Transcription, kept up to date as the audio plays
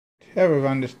Hey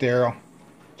everyone, this is Daryl.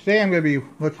 Today I'm going to be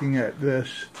looking at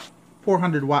this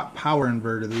 400 watt power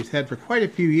inverter that we've had for quite a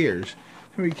few years.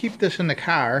 And we keep this in the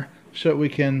car so that we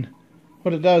can,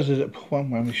 what it does is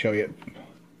let me show you,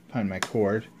 find my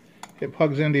cord. It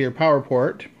plugs into your power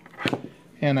port,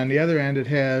 and on the other end it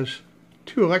has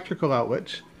two electrical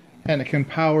outlets, and it can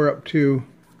power up to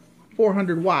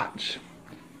 400 watts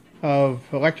of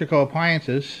electrical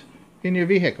appliances in your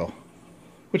vehicle,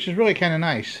 which is really kind of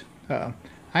nice.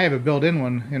 I have a built-in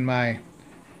one in my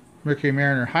Mercury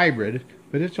Mariner hybrid,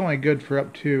 but it's only good for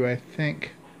up to, I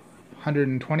think,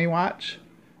 120 watts.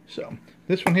 So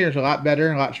this one here is a lot better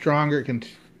and a lot stronger. It can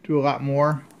do a lot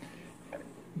more.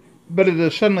 But it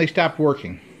has suddenly stopped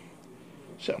working.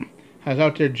 So I was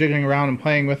out there jiggling around and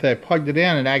playing with it. I plugged it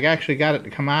in, and I actually got it to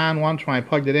come on once when I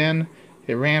plugged it in.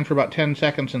 It ran for about 10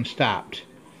 seconds and stopped.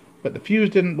 But the fuse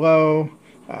didn't blow.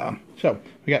 So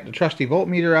we got the trusty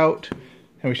voltmeter out,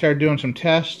 and we started doing some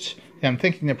tests. And I'm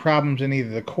thinking the problem's in either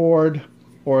the cord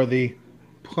or the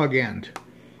plug end.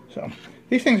 So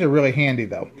these things are really handy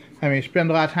though. I mean, you spend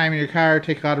a lot of time in your car,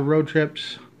 take a lot of road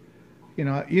trips. You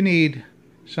know, you need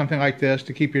something like this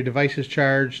to keep your devices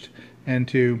charged,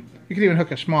 and you can even hook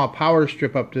a small power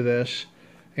strip up to this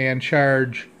and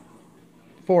charge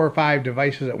 4 or 5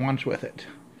 devices at once with it.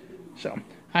 So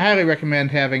I highly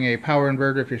recommend having a power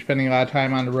inverter if you're spending a lot of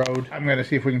time on the road. I'm going to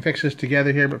see if we can fix this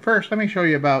together here, but first let me show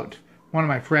you about one of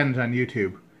my friends on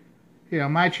YouTube. You know,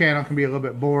 my channel can be a little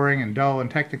bit boring and dull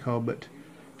and technical, but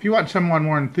if you want someone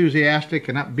more enthusiastic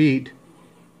and upbeat,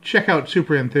 check out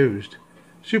Super Enthused.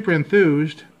 Super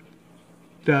Enthused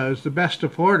does the best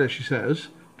of Florida, she says.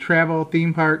 Travel,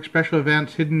 theme parks, special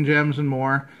events, hidden gems, and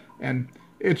more. And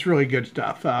it's really good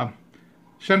stuff.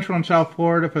 Central and South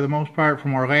Florida for the most part,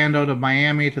 from Orlando to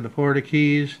Miami to the Florida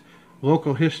Keys.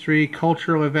 Local history,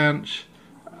 cultural events,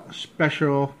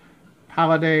 special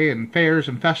holiday and fairs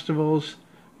and festivals.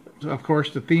 Of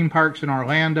course, the theme parks in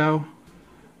Orlando.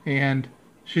 And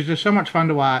she's just so much fun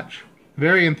to watch.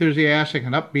 Very enthusiastic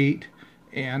and upbeat.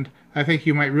 And I think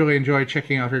you might really enjoy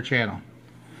checking out her channel.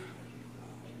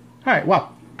 Alright,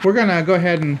 well, we're going to go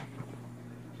ahead and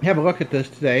have a look at this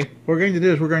today. What we're going to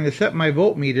do is we're going to set my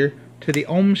voltmeter to the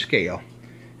ohm scale.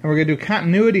 And we're going to do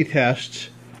continuity tests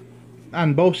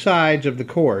on both sides of the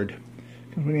cord.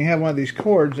 When you have one of these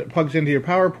cords that plugs into your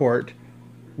power port,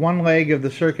 one leg of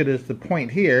the circuit is the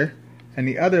point here, and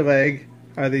the other leg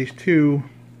are these two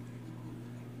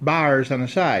bars on the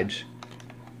sides.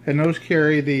 And those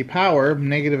carry the power,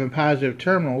 negative and positive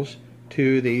terminals,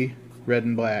 to the red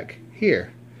and black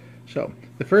here. So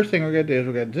the first thing we're going to do is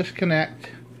we're going to disconnect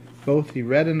both the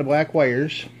red and the black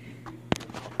wires.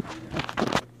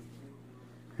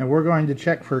 And we're going to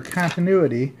check for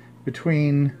continuity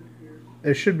between,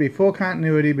 there should be full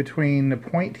continuity between the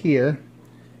point here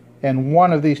and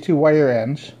one of these two wire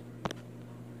ends,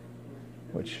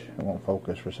 which it won't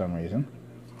focus for some reason.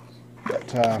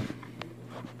 But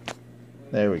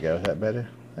there we go. Is that better?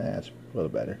 That's a little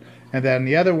better. And then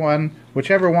the other one,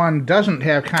 whichever one doesn't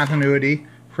have continuity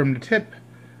from the tip,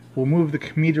 we'll move the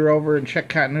meter over and check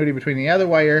continuity between the other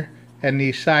wire and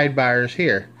these side bars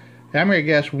here. And I'm going to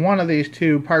guess one of these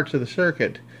two parts of the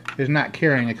circuit is not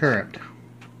carrying a current.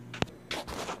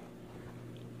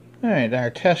 Alright, our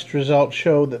test results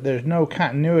show that there's no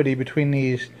continuity between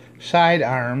these side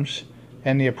arms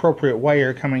and the appropriate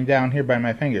wire coming down here by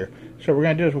my finger. So what we're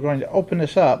going to do is we're going to open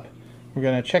this up. We're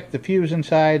going to check the fuse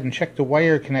inside and check the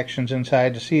wire connections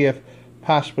inside to see if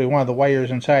possibly one of the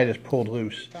wires inside is pulled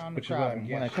loose. Which is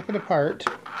when I took it apart,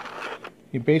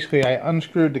 I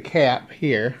unscrewed the cap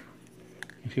here.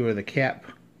 You see where the cap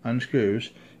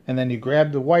unscrews, and then you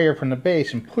grab the wire from the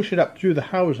base and push it up through the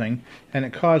housing, and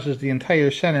it causes the entire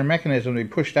center mechanism to be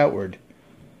pushed outward.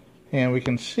 And we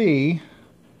can see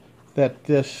that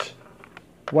this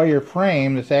wire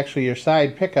frame, that's actually your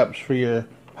side pickups for your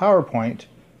power point,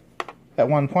 at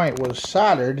one point was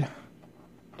soldered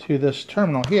to this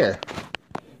terminal here.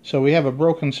 So we have a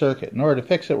broken circuit. In order to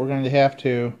fix it, we're going to have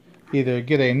to either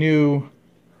get a new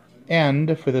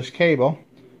end for this cable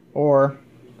or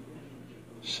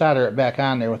solder it back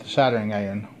on there with a soldering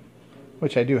iron,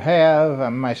 which I do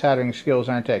have. My soldering skills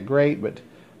aren't that great, but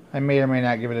I may or may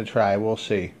not give it a try. We'll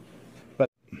see. But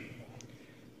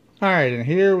alright, and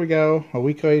here we go. A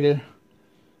week later,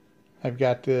 I've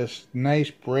got this nice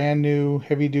brand new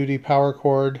heavy-duty power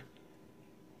cord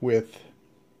with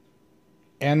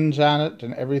ends on it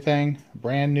and everything.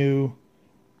 Brand new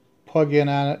plug-in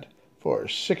on it for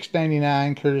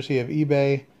 $6.99 courtesy of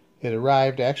eBay. It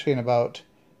arrived actually in about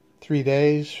 3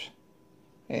 days,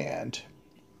 and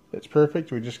it's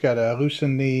perfect. We just got to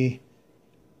loosen the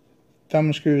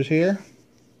thumb screws here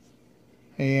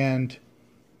and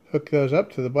hook those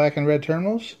up to the black and red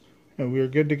terminals, and we're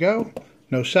good to go.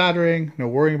 No soldering, no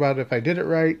worrying about if I did it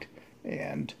right,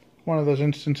 and one of those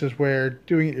instances where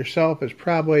doing it yourself is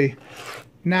probably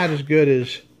not as good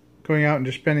as going out and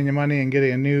just spending the money and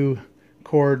getting a new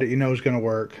cord that you know is going to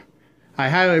work. I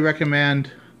highly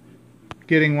recommend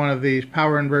getting one of these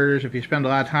power inverters if you spend a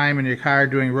lot of time in your car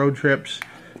doing road trips.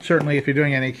 Certainly if you're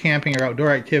doing any camping or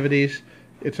outdoor activities,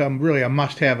 it's really a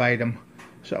must-have item.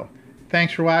 So,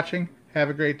 thanks for watching. Have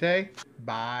a great day.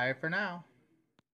 Bye for now.